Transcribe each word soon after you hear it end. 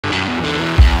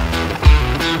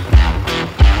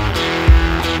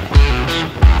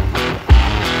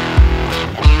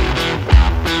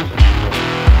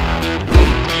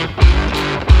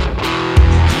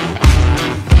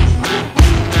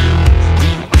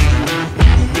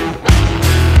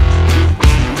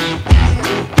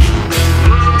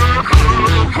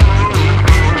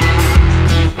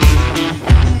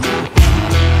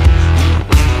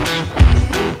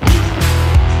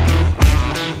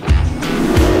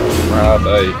high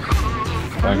day,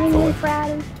 thankfully.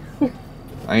 Friday.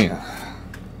 Man,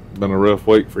 been a rough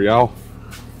week for y'all.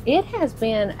 It has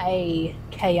been a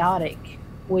chaotic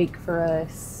week for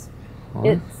us.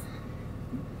 Huh?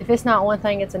 If it's not one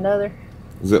thing, it's another.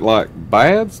 Is it like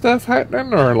bad stuff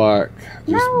happening or like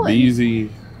just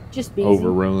busy,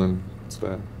 overrun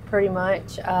stuff? Pretty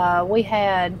much. We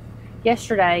had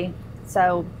yesterday,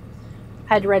 so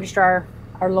had to register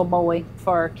our little boy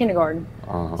for kindergarten.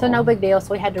 So no big deal.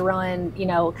 So we had to run, you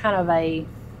know, kind of a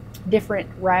different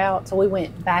route. So we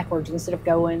went backwards instead of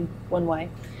going one way,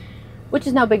 which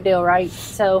is no big deal, right?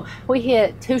 So we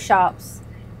hit 2 shops,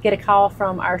 get a call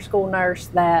from our school nurse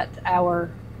that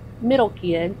our middle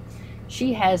kid,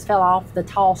 she has fell off the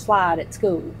tall slide at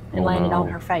school and landed on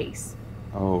her face.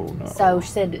 Oh no. So she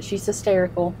said that she's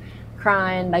hysterical,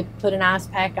 crying. They put an ice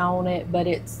pack on it, but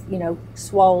it's, you know,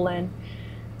 swollen.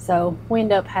 So we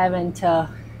ended up having to,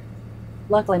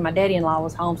 luckily my daddy-in-law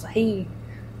was home, so he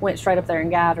went straight up there and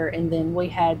got her, and then we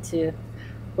had to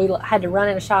run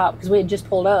in a shop because we had just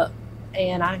pulled up.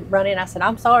 And I run in, I said,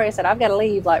 I'm sorry. I said, I've got to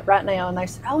leave like right now. And they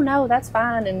said, oh no, that's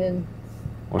fine. And then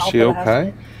was she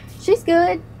okay? She's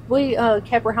good. We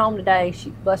kept her home today. She,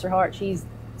 bless her heart, she's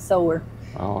sore.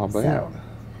 Oh, I bet. So,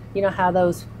 you know how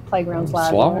those playground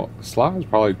slides are. Slide's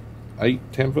probably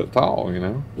 8-10 foot tall, you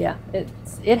know? Yeah,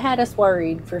 it had us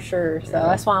worried for sure. So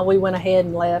that's why we went ahead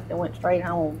and left and went straight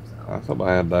home. So. That's a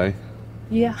bad day.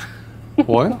 Yeah.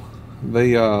 Well,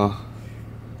 the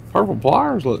purple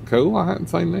pliers look cool. I hadn't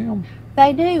seen them.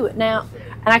 They do. Now,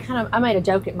 and I made a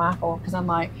joke at Michael because I'm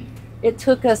like, it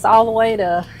took us all the way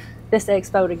to this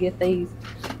expo to get these.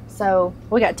 So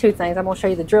we got 2 things. I'm going to show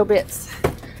you the drill bits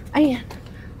and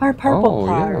our purple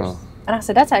pliers. Yeah. And I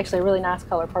said, that's actually a really nice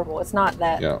color purple. It's not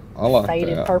that I like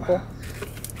faded that. purple.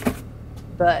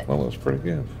 But well, that's pretty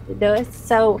good. It does.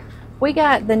 So we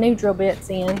got the new drill bits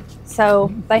in.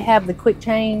 So they have the quick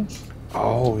change.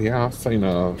 Oh yeah, I've seen that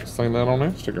on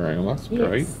Instagram. That's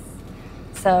great.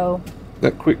 So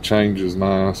that quick change is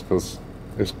nice because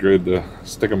it's good to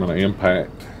stick them in an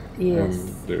impact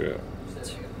and do it.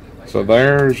 So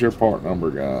there's your part number,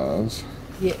 guys.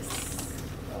 Yes.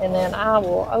 And then I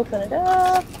will open it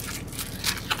up.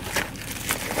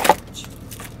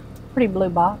 Pretty blue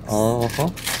box.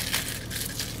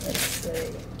 Let's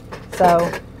see.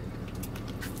 So,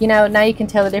 you know, now you can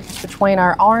tell the difference between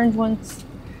our orange ones,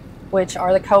 which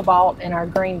are the cobalt, and our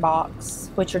green box,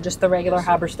 which are just the regular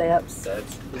Hypersteps.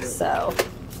 So,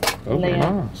 those are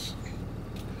nice.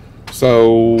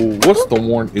 So, what's the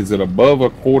warranty? Is it above a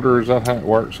quarter? Is that how it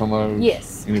works on those?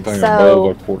 Yes. Anything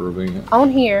above a quarter of an inch? On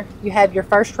here, you have your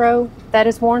first row, that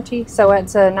is warranty. So,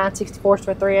 it's a 9/64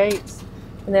 to a 3/8.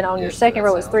 And then on your second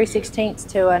row, it's 3/16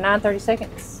 to a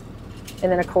 9/32.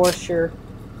 And then, of course, your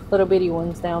little bitty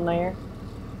ones down there.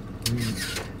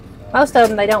 Most of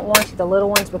them, they don't warranty the little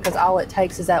ones because all it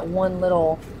takes is that one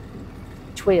little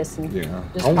twist. And just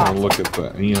I want to look at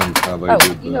the ends, how they did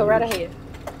that. You go right ahead.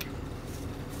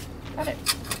 Got it.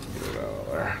 Get it out of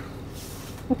there.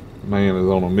 Man is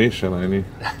on a mission, ain't he?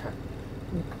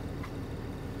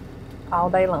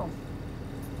 All day long.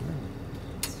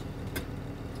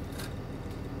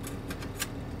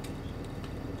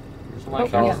 Somebody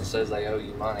calls and says they owe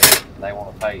you money and they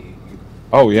want to pay you.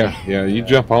 Oh yeah, you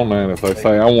jump on that if they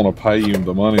say I want to pay you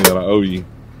the money that I owe you.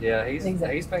 Yeah, he's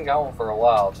been going for a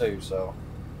while too, so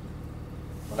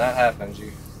when that happens,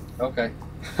 you okay.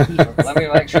 Let me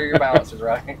make sure your balance is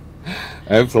right.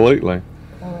 Absolutely.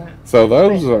 So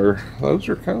those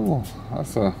are cool.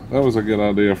 That was a good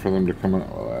idea for them to come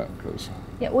out with that, because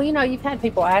well, you know, you've had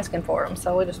people asking for them,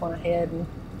 so we just went ahead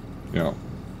and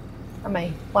I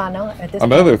mean, why not at this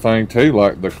Another point? thing too,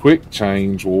 like the quick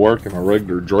change will work in a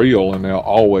regular drill and they'll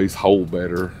always hold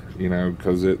better, you know,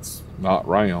 because it's not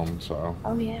round. So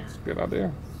it's a good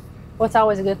idea. Well, it's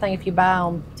always a good thing if you buy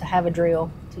them to have a drill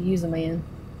to use them in.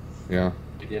 Yeah.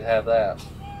 You did have that.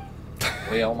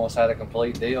 We almost had a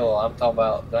complete deal. I'm talking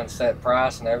about done set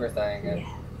price and everything, and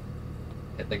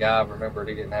the guy remembered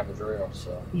he didn't have a drill.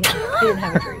 So he didn't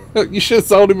have a drill. You should have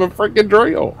sold him a freaking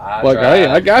drill. I tried. Hey,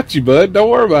 I got you, bud. Don't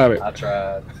worry about it. I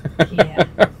tried.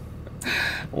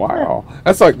 Wow,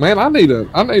 that's like, man, I need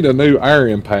a new air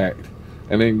impact,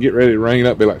 and then get ready to ring it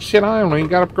up. Be like, shit, I ain't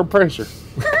got a compressor.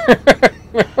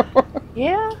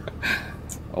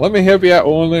 Let me help you out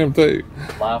with one of them too.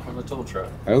 Live from the tool truck.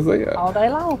 How's that? All day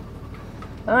long.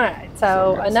 All right,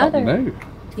 so another new.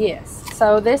 Yes.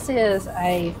 So this is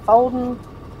a folding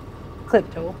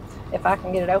clip tool. If I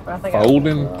can get it open, I think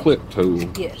folding clip tool.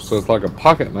 Yes. So it's like a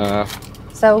pocket knife.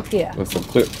 So yeah. That's a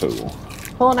clip tool.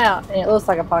 Pulling out, and it looks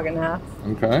like a pocket knife.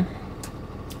 Okay.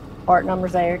 Part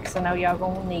number's there because I know y'all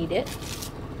gonna need it.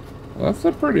 That's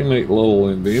a pretty neat little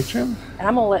invention. And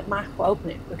I'm gonna let Michael open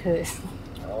it because.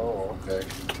 Oh, okay.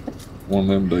 One of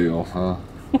them deals, huh?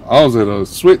 Oh, is it a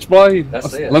switchblade?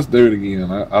 That's it. Let's do it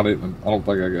again. I don't think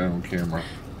I got it on camera.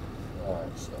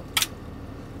 Alright, so.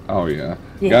 Oh yeah.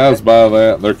 Guys buy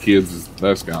that, their kids,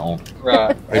 that's gone.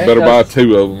 Right. They better buy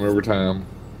 2 of them every time.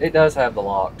 It does have the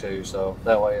lock too, so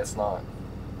that way it's not.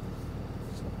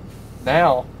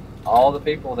 Now, all the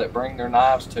people that bring their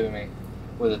knives to me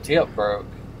with a tip broke,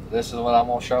 this is what I'm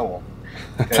gonna show them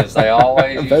because they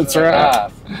always use a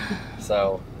knife.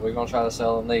 So we're gonna try to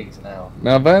sell them these now.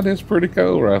 Now that is pretty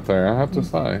cool right there, I have to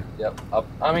say. Yep.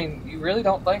 I mean, you really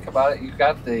don't think about it. You've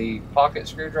got the pocket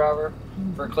screwdriver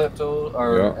for clip tool,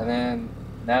 and then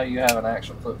now you have an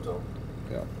actual clip tool.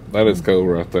 Yeah, that is cool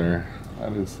right there.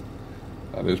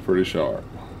 That is pretty sharp.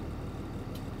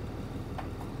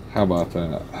 How about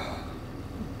that?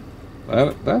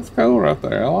 That's cool right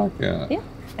there. I like that. Yeah,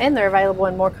 and they're available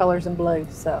in more colors than blue.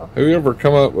 So whoever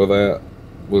come up with that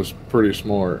was pretty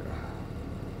smart.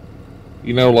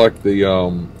 You know, like the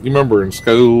you remember in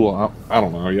school? I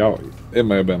don't know, y'all. It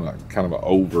may have been a kind of an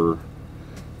over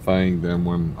thing than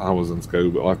when I was in school,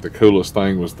 but like the coolest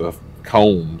thing was the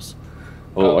combs,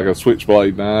 like a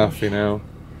switchblade knife. You know,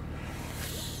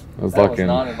 that was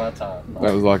not in my time.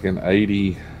 That was like in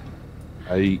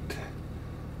 88,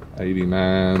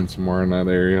 89, somewhere in that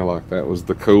area. Like that was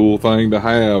the cool thing to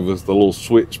have, is the little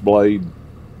switchblade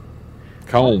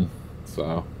comb.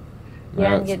 So.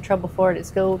 Yeah, and get in trouble for it at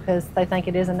school because they think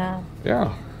it is a knife.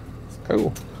 Yeah, it's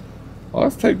cool. Well,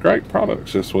 let's take great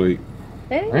products this week.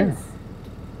 It is. Man,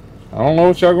 I don't know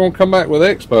what y'all gonna come back with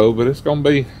Expo, but it's gonna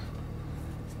be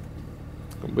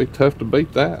tough to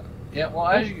beat that. Yeah, well,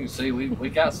 as you can see, we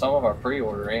got some of our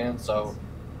pre-order in, so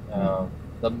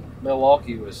the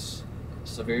Milwaukee was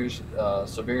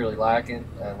severely lacking,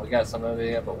 and we got some of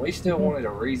it in, but we still wanted a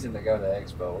reason to go to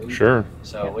Expo. Sure.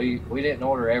 So we didn't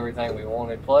order everything we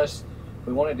wanted. Plus,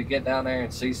 we wanted to get down there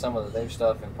and see some of the new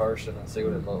stuff in person and see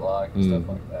what it looked like and stuff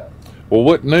like that. Well,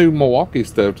 what new Milwaukee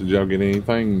stuff did y'all get?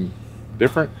 Anything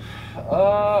different?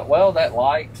 Well, that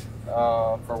light,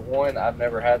 for one, I've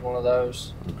never had one of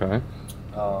those. Okay.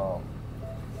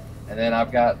 And then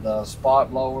I've got the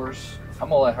spot blowers. I'm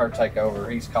gonna let her take over.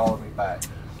 He's calling me back.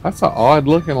 That's an odd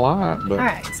looking light, but all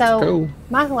right. So cool.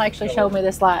 Michael actually showed me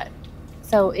this light,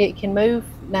 so it can move.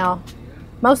 Now,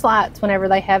 most lights, whenever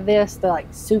they have this, they're like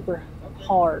super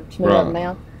hard to move up and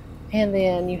down. And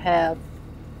then you have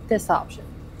this option.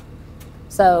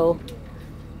 So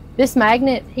this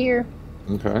magnet here,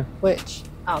 okay, which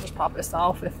I'll just pop this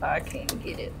off if I can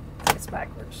get it. It's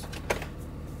backwards.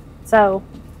 So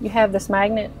you have this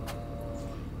magnet.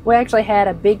 We actually had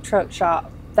a big truck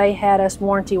shop. They had us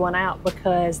warranty one out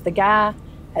because the guy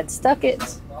had stuck it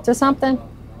to something.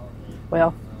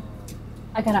 Well,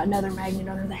 I got another magnet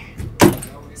under there.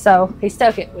 So he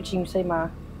stuck it, which you can see my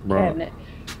cabinet.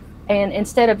 And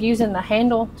instead of using the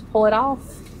handle to pull it off,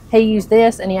 he used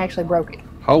this and he actually broke it.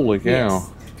 Holy cow. Yes.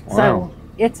 Wow. So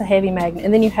it's a heavy magnet.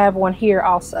 And then you have one here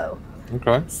also.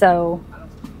 Okay. So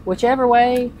whichever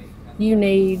way you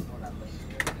need,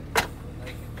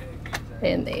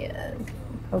 and then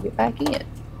I'll get back in.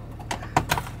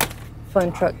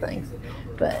 Fun truck things.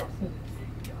 But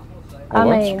well,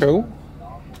 I mean, that's cool.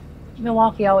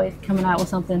 Milwaukee always coming out with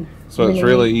something. So it's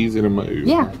really easy to move.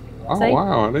 Yeah. Oh, See?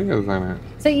 wow, it is, isn't it?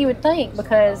 So you would think,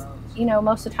 because you know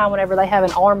most of the time whenever they have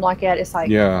an arm like that, it's like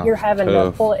you're having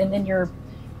to pull it, and then you're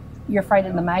afraid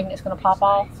that the magnet's going to pop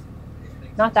off.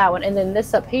 Not that one. And then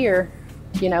this up here,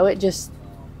 you know, it's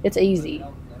easy.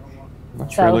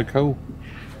 That's really cool.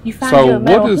 You find so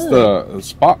what is the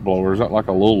spot blower? Is that like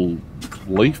a little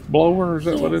leaf blower? Is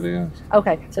that what it is?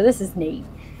 Okay, so this is neat,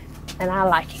 and I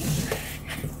like it.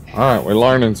 All right, we're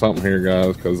learning something here,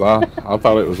 guys, because I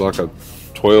thought it was like a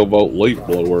 12-volt leaf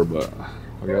blower, but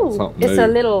I got something it's new. a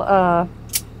little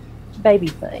baby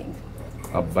thing.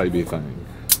 A baby thing.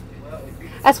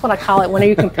 That's what I call it when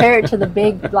you compare it to the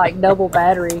big, like, double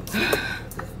battery.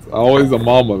 It's always a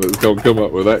mama that's going to come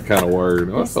up with that kind of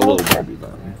word. That's a little baby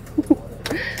thing.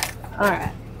 All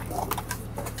right.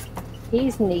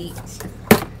 He's neat.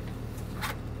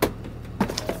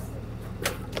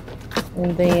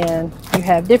 And then you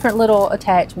have different little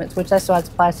attachments, which that's why it's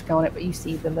plastic on it, but you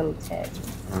see the little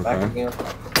attachments. Okay. Back again.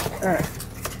 All right.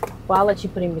 Well, I'll let you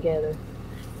put him together.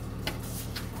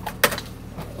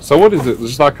 So what is it?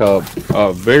 Just like a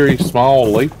very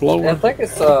small leaf blower? I think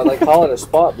it's they call it a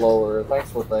spot blower.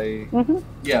 That's what they.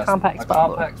 Yes, compact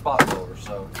spot blower.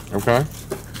 So. Okay.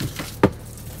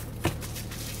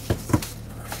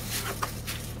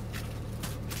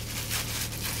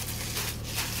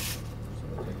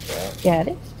 Got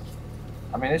it.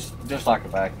 I mean, it's just like a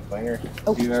vacuum cleaner.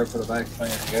 Oh. If you ever put a vacuum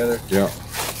cleaner together. Yeah.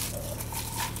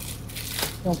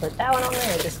 You want to put that one on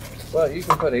there or just... Well, you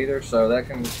can put either, so that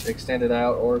can extend it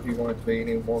out, or if you want it to be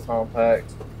any more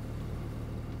compact.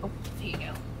 Oh, there you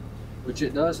go. Which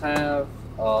it does have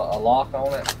a lock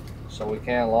on it, so we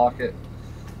can lock it.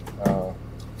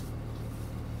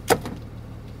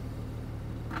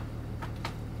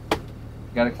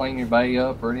 Got to clean your bay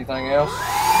up or anything else.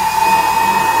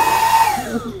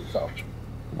 So.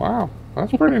 Wow,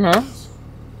 that's pretty nice.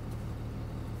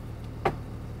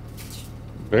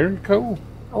 Very cool.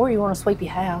 Or you want to sweep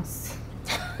your house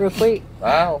real quick.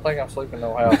 I don't think I'm sleeping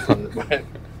no house with it, but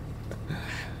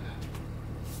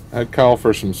I'd call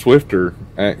for some swifter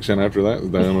action after that was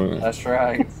done, wouldn't it? that's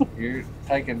right. You're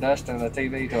taking dusting the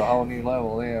TV to a whole new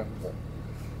level then. But,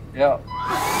 yeah.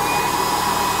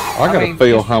 I gotta mean,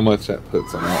 feel how much that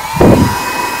puts on that.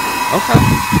 Okay.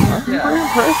 That's pretty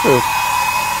impressive.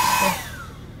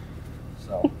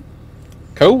 So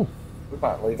Cool. we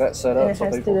might leave that set up It so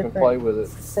has people two can different play with it.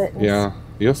 settings. Yeah.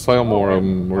 You'll sell more of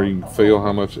them where you feel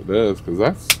how much it does, because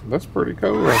that's pretty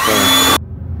cool right there.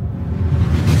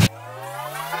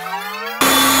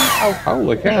 Oh,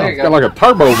 Holy cow, There you it's go. got like a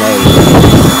turbo mode.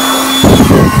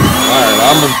 Alright,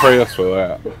 I'm impressed with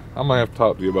that. I'm gonna have to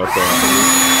talk to you about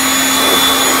that.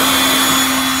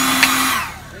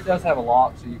 It does have a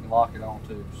lock, so you can lock it on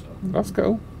too. So That's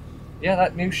cool. yeah,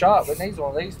 that new shop that needs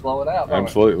one of these to blow it out. Don't it?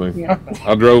 Absolutely. yeah.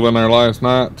 I drove in there last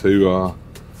night to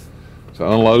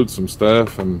unload some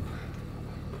stuff, and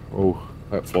oh,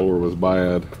 that floor was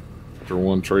bad for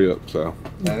one trip, so.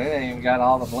 And it ain't even got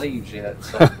all the leaves yet.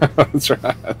 So. That's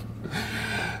right.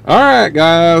 All right,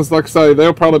 guys. Like I say,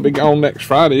 they'll probably be gone next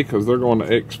Friday because they're going to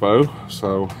Expo.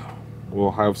 So we'll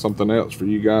have something else for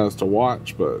you guys to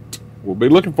watch. But we'll be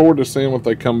looking forward to seeing what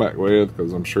they come back with,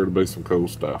 because I'm sure it'll be some cool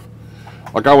stuff.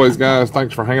 Like always, guys,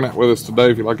 thanks for hanging out with us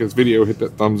today. If you like this video, hit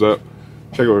that thumbs up.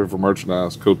 Check over here for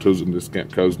merchandise, cool tools, and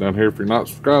discount codes down here. If you're not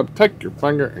subscribed, take your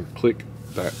finger and click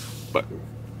that button.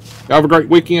 Y'all have a great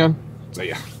weekend. See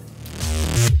ya.